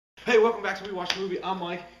Hey, welcome back to We Watch a Movie. I'm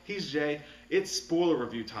Mike. He's Jay. It's spoiler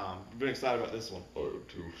review time. I've been excited about this one. Oh,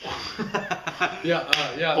 too.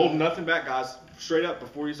 Yeah. Holding nothing back, guys. Straight up,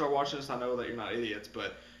 before you start watching this, I know that you're not idiots,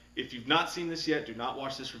 but if you've not seen this yet, do not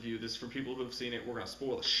watch this review. This is for people who have seen it. We're going to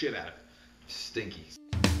spoil the shit out of it. Stinky.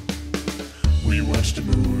 We watched a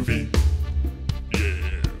movie.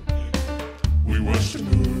 Yeah. We watched a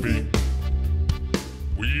movie.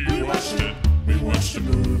 We watched it. We watched a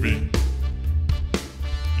movie.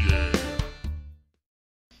 Yeah.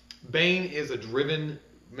 Bane is a driven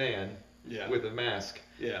man with a mask.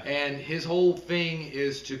 Yeah. And his whole thing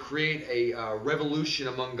is to create a revolution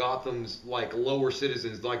among Gotham's lower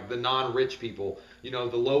citizens, like the non-rich people, the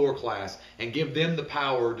lower class, and give them the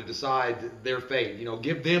power to decide their fate.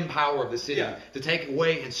 Give them power of the city to take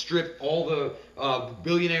away and strip all the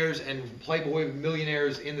billionaires and playboy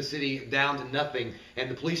millionaires in the city down to nothing,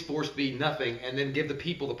 and the police force be nothing, and then give the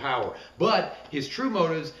people the power. But his true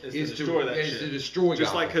motives is to destroy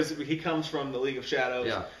Just Gotham. like because he comes from the League of Shadows.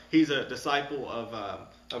 Yeah. He's a disciple of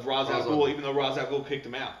Ra's al Ghul, even though Ra's al Ghul kicked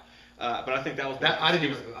him out. But I think that was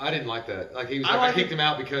I didn't like that. Like he was I kicked him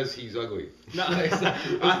out because he's ugly. No,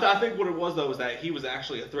 I think what it was though was that he was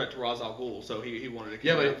actually a threat to Ra's al Ghul, so he wanted to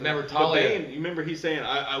kill him. Yeah, but remember Bane, you remember he's saying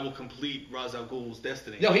I will complete Ra's al Ghul's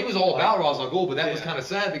destiny. No, he was all about Ra's al Ghul, but that was kind of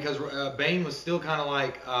sad because Bane was still kind of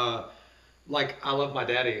like I love my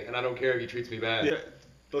daddy and I don't care if he treats me bad. Yeah.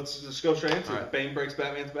 Let's just go straight into it. Right. Bane breaks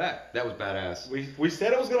Batman's back. That was badass. We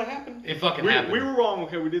said it was going to happen. It fucking happened. We were wrong.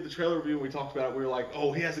 Okay, we did the trailer review and we talked about it. We were like,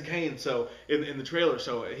 oh, he has a Caine. So in the trailer,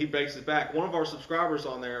 so he breaks his back. One of our subscribers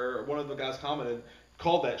on there, or one of the guys commented,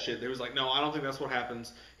 called that shit. He was like, no, I don't think that's what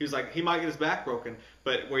happens. He was like, he might get his back broken,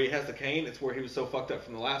 but where he has the Caine, it's where he was so fucked up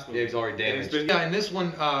from the last movie. Yeah, he's already damaged. In this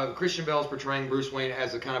one, Christian Bale's portraying Bruce Wayne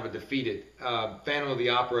as a kind of a defeated Phantom of the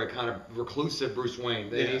Opera, kind of reclusive Bruce Wayne.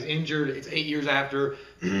 Yeah. He's injured. It's 8 years after.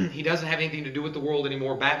 He doesn't have anything to do with the world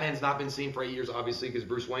anymore. Batman's not been seen for 8 years, obviously, because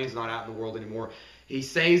Bruce Wayne's not out in the world anymore. He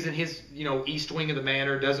stays in his, east wing of the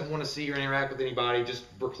manor, doesn't want to see or interact with anybody, just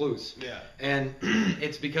recluse. Yeah. And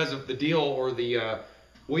it's because of the deal or the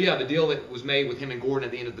deal that was made with him and Gordon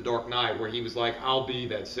at the end of The Dark Knight, where he was like, I'll be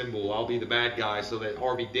that symbol, I'll be the bad guy, so that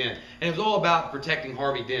Harvey Dent. And it was all about protecting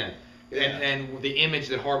Harvey Dent. Yeah. And the image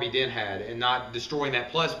that Harvey Dent had, and not destroying that.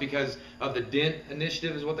 Plus, because of the Dent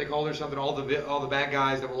Initiative, is what they called it or something. All the bad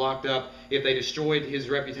guys that were locked up, if they destroyed his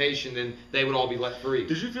reputation, then they would all be let free.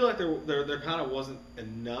 Did you feel like there kind of wasn't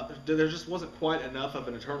enough? There just wasn't quite enough of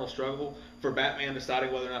an internal struggle for Batman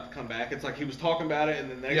deciding whether or not to come back. It's like he was talking about it,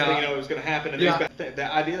 and then the next thing you know, it was going to happen. And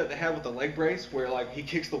the idea that they had with the leg brace, where he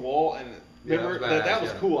kicks the wall, and remember that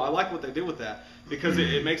was cool. I like what they did with that. Because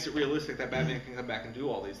it makes it realistic that Batman can come back and do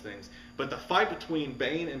all these things. But the fight between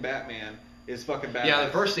Bane and Batman is fucking badass. Yeah,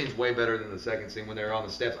 the first scene's way better than the second scene when they're on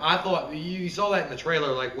the steps. I thought, you saw that in the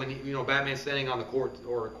trailer, like when Batman's standing on the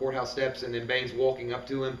courthouse steps and then Bane's walking up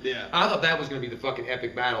to him. Yeah. I thought that was going to be the fucking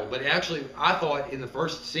epic battle. But actually, I thought in the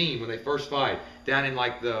first scene when they first fight, down in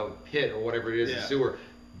the pit or whatever it is, the sewer,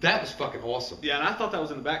 that was fucking awesome. Yeah, and I thought that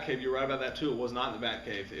was in the Batcave. You're right about that too. It was not in the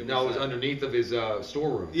Batcave. It was underneath of his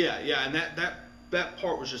storeroom. Yeah, and that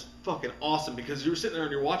part was just fucking awesome because you were sitting there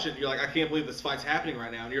and you're watching it and you're like, I can't believe this fight's happening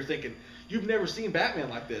right now. And you're thinking, you've never seen Batman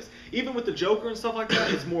like this. Even with the Joker and stuff like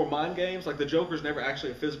that, it's more mind games. Like, the Joker's never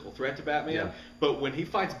actually a physical threat to Batman. Yeah. But when he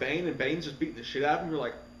fights Bane and Bane's just beating the shit out of him, you're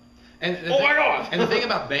like, my God! And the thing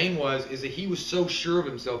about Bane is that he was so sure of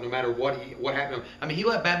himself no matter what happened to him. I mean, he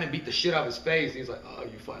let Batman beat the shit out of his face. And he's like, oh,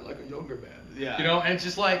 you fight like a younger man. Yeah. And it's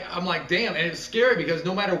just like, I'm like, damn. And it's scary because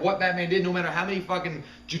no matter what Batman did, no matter how many fucking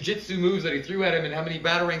jujitsu moves that he threw at him and how many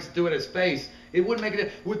batarangs he threw at his face, it wouldn't make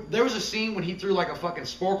it. There was a scene when he threw a fucking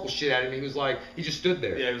sparkle shit at him. He was like, he just stood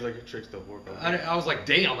there. Yeah, he was like, your tricks don't work. I was like,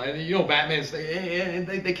 damn. And Batman's, and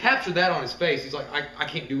they captured that on his face. He's like, I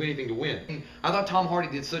can't do anything to win. I thought Tom Hardy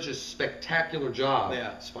did such a spectacular job.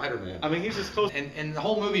 Yeah. Spider-Man. I mean, he's just close. And the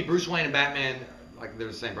whole movie, Bruce Wayne and Batman, they're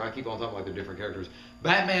the same, but I keep on talking like they're different characters.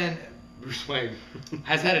 Batman, Bruce Wayne,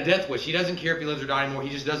 has had a death wish. He doesn't care if he lives or dies anymore. He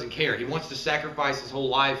just doesn't care. He wants to sacrifice his whole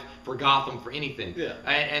life for Gotham, for anything. Yeah.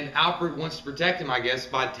 And Alfred wants to protect him, I guess,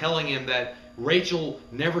 by telling him that Rachel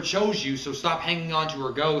never chose you, so stop hanging on to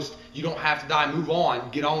her ghost. You don't have to die. Move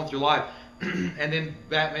on. Get on with your life. And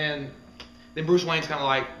then Bruce Wayne's kind of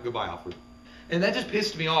like, goodbye, Alfred. And that just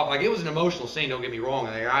pissed me off. It was an emotional scene, don't get me wrong.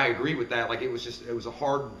 And I agree with that. It was a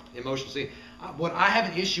hard, emotional scene. What I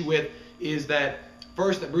have an issue with is that,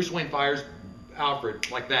 first, that Bruce Wayne fires Alfred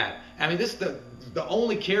like that. I mean, this is the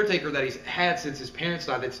only caretaker that he's had since his parents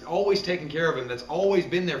died, that's always taken care of him, that's always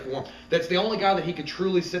been there for him, that's the only guy that he could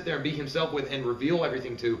truly sit there and be himself with and reveal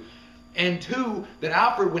everything to. And 2, that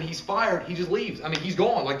Alfred, when he's fired, he just leaves. I mean, he's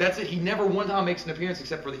gone. Like, that's it. He never one time makes an appearance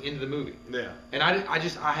except for the end of the movie. Yeah. And I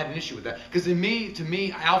had an issue with that. Because to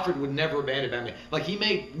me, Alfred would never abandon Batman. Like, he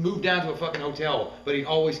may move down to a fucking hotel, but he'd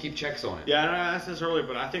always keep checks on it. Yeah, and I asked this earlier,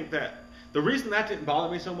 but I think that the reason that didn't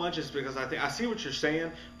bother me so much is because I see what you're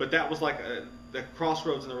saying, but that was like the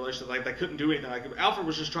crossroads in the relationship. Like, they couldn't do anything. Like, Alfred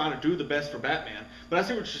was just trying to do the best for Batman. But I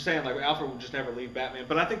see what you're saying. Like, Alfred would just never leave Batman.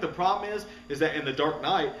 But I think the problem is that in The Dark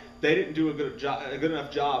Knight, they didn't do a good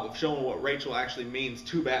enough job of showing what Rachel actually means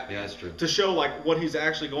to Batman. Yeah, that's true. To show like what he's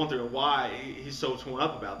actually going through and why he's so torn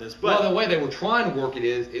up about this. But well, the way they were trying to work it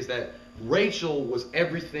is that Rachel was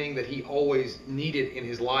everything that he always needed in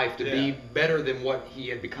his life to be better than what he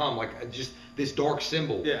had become. Like, just this dark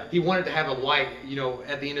symbol. Yeah. He wanted to have a light,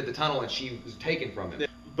 at the end of the tunnel, and she was taken from him.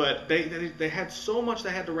 But they had so much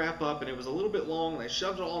they had to wrap up, and it was a little bit long. They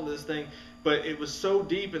shoved it all into this thing, but it was so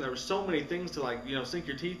deep, and there were so many things to sink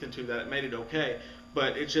your teeth into that it made it okay.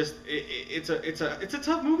 But it's just it's a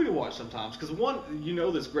tough movie to watch sometimes because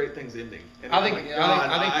this great thing's ending. And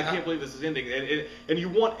I can't believe this is ending, and you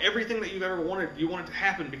want everything that you've ever wanted. You want it to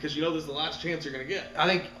happen because this is the last chance you're gonna get. I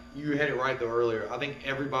think you had it right though earlier. I think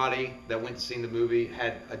everybody that went to see the movie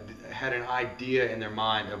had an idea in their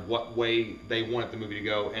mind of what way they wanted the movie to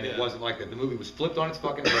go, and it wasn't like that. The movie was flipped on its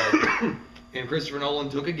fucking head. And Christopher Nolan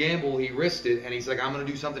took a gamble, he risked it, and he's like, I'm going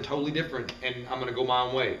to do something totally different, and I'm going to go my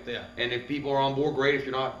own way. Yeah. And if people are on board, great. If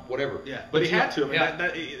you're not, whatever. Yeah. But he had to. I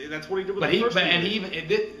mean, that's what he did with the first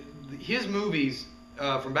movie. His movies,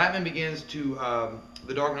 from Batman Begins to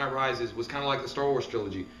The Dark Knight Rises, was kind of like the Star Wars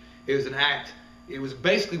trilogy. It was an act. It was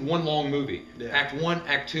basically one long movie. Yeah. Act 1,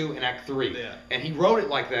 Act 2, and Act 3. Yeah. And he wrote it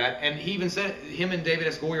like that. And he even said, him and David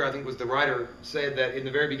S. Goyer, I think was the writer, said that in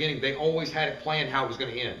the very beginning, they always had it planned how it was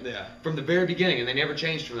going to end. Yeah. From the very beginning, and they never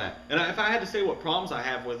changed from that. And if I had to say what problems I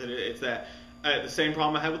have with it, it's that the same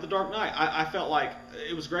problem I had with The Dark Knight. I felt like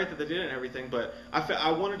it was great that they did it and everything, but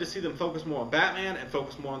I wanted to see them focus more on Batman and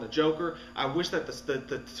focus more on the Joker. I wish that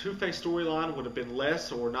the Two-Face storyline would have been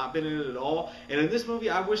less or not been in it at all. And in this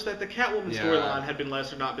movie, I wish that the Catwoman storyline had been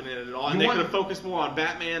less or not been in it at all. And they could have focused more on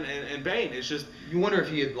Batman and Bane. It's just... You wonder if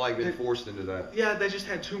he had been forced into that. Yeah, they just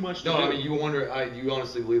had too much to do. No, I mean, you wonder... you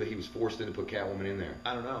honestly believe that he was forced in to put Catwoman in there?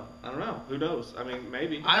 I don't know. Who knows? I mean,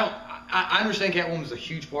 maybe. I understand Catwoman is a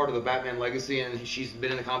huge part of the Batman legacy, and she's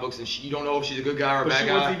been in the comic books, and you don't know if she's a good guy or a bad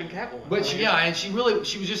guy. But she wasn't even Catwoman. But and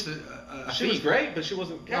she was just a she was great, but she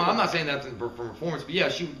wasn't Catwoman. No, I'm not saying that from performance, but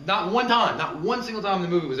yeah, not one single time in the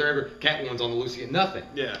movie was there ever Catwoman's on the loose, nothing.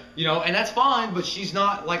 Yeah. And that's fine, but she's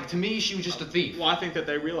not, like, to me, she was just a thief. Well, I think that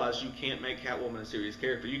they realized you can't make Catwoman a serious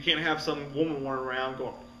character. You can't have some woman running around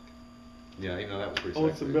going... Yeah, even though that was pretty sexy.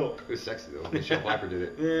 It's some milk. It was sexy, though. Michelle Pfeiffer did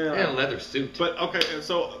it. Yeah. And a leather suit. But, okay,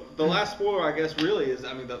 so the last spoiler, I guess, really is,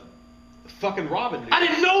 I mean, the fucking Robin. Dude. I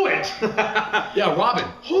didn't know it! Yeah, Robin.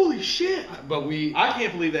 Holy shit! But I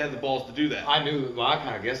can't believe they had the balls to do that. I knew, I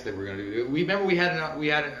kind of guessed they were going to do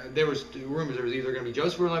it. There was rumors there was either going to be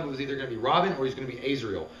Joseph Gordon-Levitt, it was either going to be Robin, or he's going to be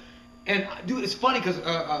Azrael. And, dude, it's funny, because,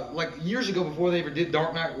 like, years ago, before they ever did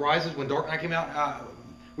Dark Knight Rises, when Dark Knight came out,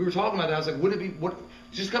 we were talking about that. I was like, would it be,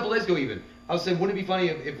 just a couple days ago even, I was saying, wouldn't it be funny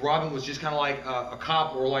if Robin was just kind of like a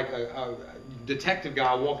cop or like a detective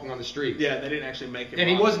guy walking on the street? Yeah, they didn't actually make it. And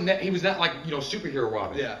he was not like, superhero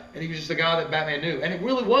Robin. Yeah. And he was just a guy that Batman knew. And it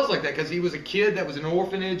really was like that because he was a kid that was in an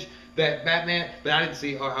orphanage that Batman, but I didn't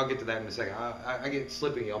see, I'll get to that in a second. I get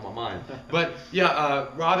slipping on my mind. But yeah,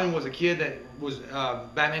 Robin was a kid that was,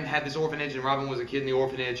 Batman had this orphanage and Robin was a kid in the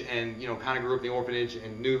orphanage and, kind of grew up in the orphanage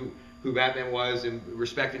and knew who Batman was and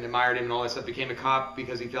respected and admired him and all that stuff. Became a cop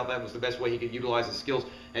because he felt that was the best way he could utilize his skills.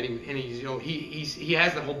 And he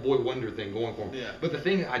has the whole boy wonder thing going for him. Yeah. But the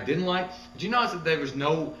thing I didn't like, did you notice that there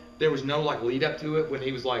was no like lead up to it when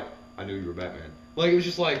he was like, I knew you were Batman. Like it was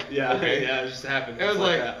just like okay. Yeah, it just happened. It was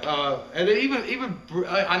like and then even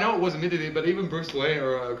I know it wasn't meant to be, but even Bruce Wayne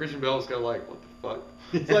or Christian Bale was kind of like, what the fuck?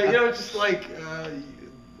 It's like it's just like.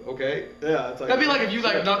 Okay. Yeah, it's like that'd be like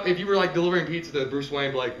if you were like delivering pizza to Bruce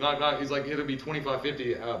Wayne, like knock. He's like, it'll be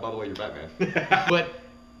 $25.50. By the way, you're Batman. But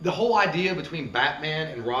the whole idea between Batman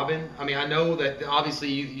and Robin. I mean, I know that obviously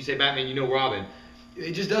you say Batman, you know Robin.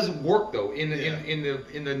 It just doesn't work though. In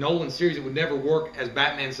the Nolan series, it would never work as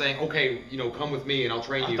Batman saying, okay, come with me and I'll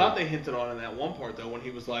train you. I thought they hinted on in that one part though when he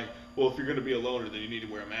was like, well, if you're going to be a loner, then you need to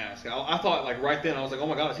wear a mask. I thought like right then I was like, oh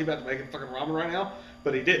my god, is he about to make it fucking Robin right now?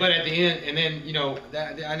 But he didn't. But at the end, and then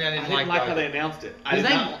I didn't like how they announced it.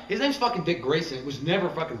 His name's fucking Dick Grayson. It was never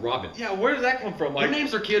fucking Robin. Yeah, where did that come from? Like, who names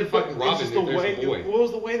their kid fucking Robin if there's a boy? What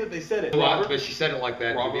was the way that they said it? Robert, but she said it like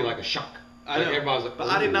that. It would be like a shock. I know. Everybody's like, but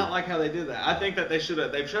I did not like how they did that. I think that they've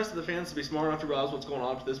trusted the fans to be smart enough to realize what's going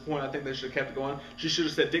on up to this point. I think they should have kept it going. She should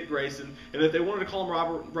have said Dick Grayson, and if they wanted to call him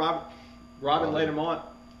Robin later on.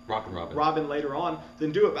 Robin later on,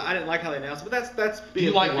 then do it. But I didn't like how they announced it. But that's. Do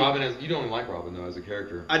you like Robin you don't like Robin though as a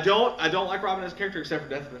character? I don't like Robin as a character except for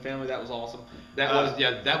Death in the Family. That was awesome. That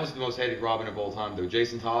was the most hated Robin of all time though.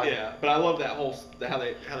 Jason Todd. Yeah, but I love that whole how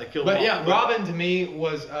they killed. But him yeah, off. Robin to me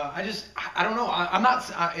was I don't know. I'm not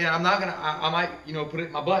gonna I might put it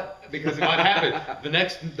in my butt because it might happen.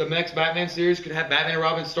 the next Batman series could have Batman and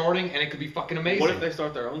Robin starting and it could be fucking amazing. What if they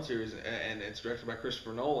start their own series and it's directed by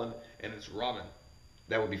Christopher Nolan and it's Robin?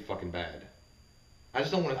 That would be fucking bad. I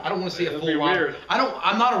just don't want to. I don't want to see a It'd full be Robin. weird.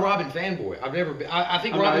 I'm not a Robin fanboy. I've never been. I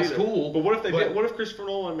think I'm Robin's cool. But what if they did? What if Christopher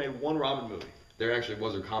Nolan made one Robin movie? There actually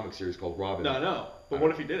was a comic series called Robin. No, I know. But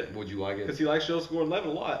what if he did it? Would you like it? Because he likes Joseph Gordon-Levitt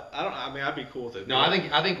a lot. I mean, I'd be cool with it. No, I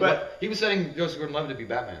think but he was setting Joseph Gordon-Levitt to be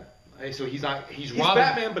Batman. Hey, so he's Robin. He's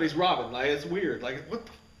Batman, but he's Robin. Like it's weird. Like what?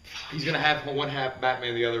 He's gonna have one half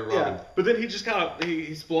Batman, the other Robin. Yeah, but then he just kind of he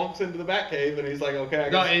splunks into the Batcave and he's like, okay, I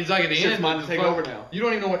guess no, it's like at the end, it's mine to take over now. You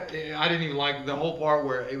don't even know what I didn't even like the whole part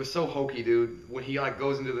where it was so hokey, dude. When he like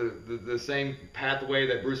goes into the same pathway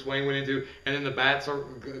that Bruce Wayne went into, and then the bats are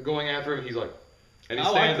going after him. He's like, and he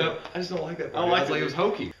stands up. I just don't like that part. I was like, it was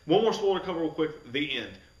hokey. One more spoiler cover real quick. The end.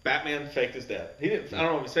 Batman faked his death. He didn't. I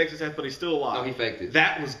don't know if he faked his death, but he's still alive. No, he faked it.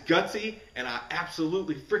 That was gutsy, and I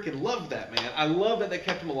absolutely freaking loved that, man. I love that they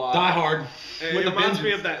kept him alive. Die Hard. It reminds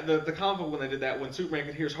me of that the comic book when they did that when Superman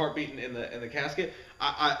could hear his heart beating in the casket.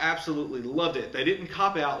 I absolutely loved it. They didn't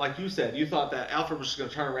cop out like you said. You thought that Alfred was just going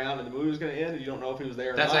to turn around and the movie was going to end, and you don't know if he was there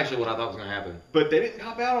or not. That's actually what I thought was going to happen. But they didn't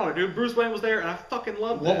cop out on it, dude. Bruce Wayne was there, and I fucking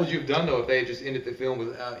loved that. What would you have done though if they had just ended the film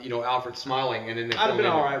with Alfred smiling and then the I'd have been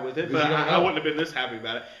all right with it, but I wouldn't have been this happy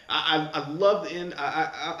about it. I love the end.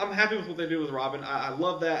 I'm happy with what they did with Robin. I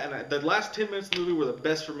love that, and the last 10 minutes of the movie were the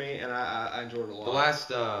best for me, and I enjoyed it a lot. The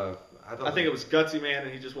last, I think it was gutsy, man,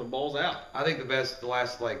 and he just went balls out. I think the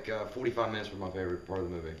last 45 minutes was my favorite part of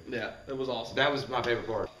the movie. Yeah, it was awesome. That was my favorite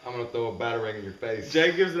part. I'm gonna throw a batarang in your face.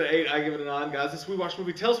 Jay gives it an 8. I give it a 9, guys. This WeWatch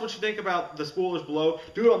movie. Tell us what you think about the spoilers below.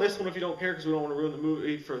 Do it on this one if you don't care, because we don't want to ruin the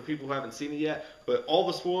movie for the people who haven't seen it yet. But all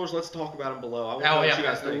the spoilers, let's talk about them below. I want to know what you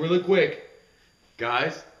guys think. Really quick,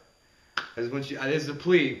 guys. This is a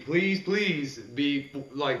plea. Please be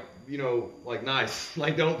like nice.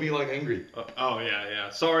 Like don't be like angry. Oh yeah.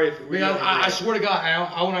 Sorry if we. I swear to God,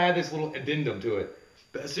 I want to add this little addendum to it.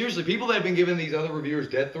 But seriously, people that have been giving these other reviewers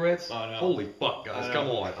death threats, holy fuck, guys, come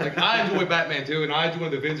on. Like I enjoy Batman too, and I enjoy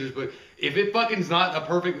the Avengers, but if it fucking's not a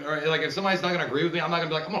perfect, or like if somebody's not gonna agree with me, I'm not gonna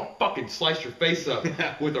be like, I'm gonna fucking slice your face up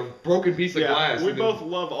with a broken piece of glass. We both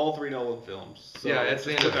love all 3 Nolan films. So yeah, that's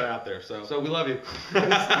the end of it. Put that out there. So we love you.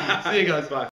 See you guys. Bye.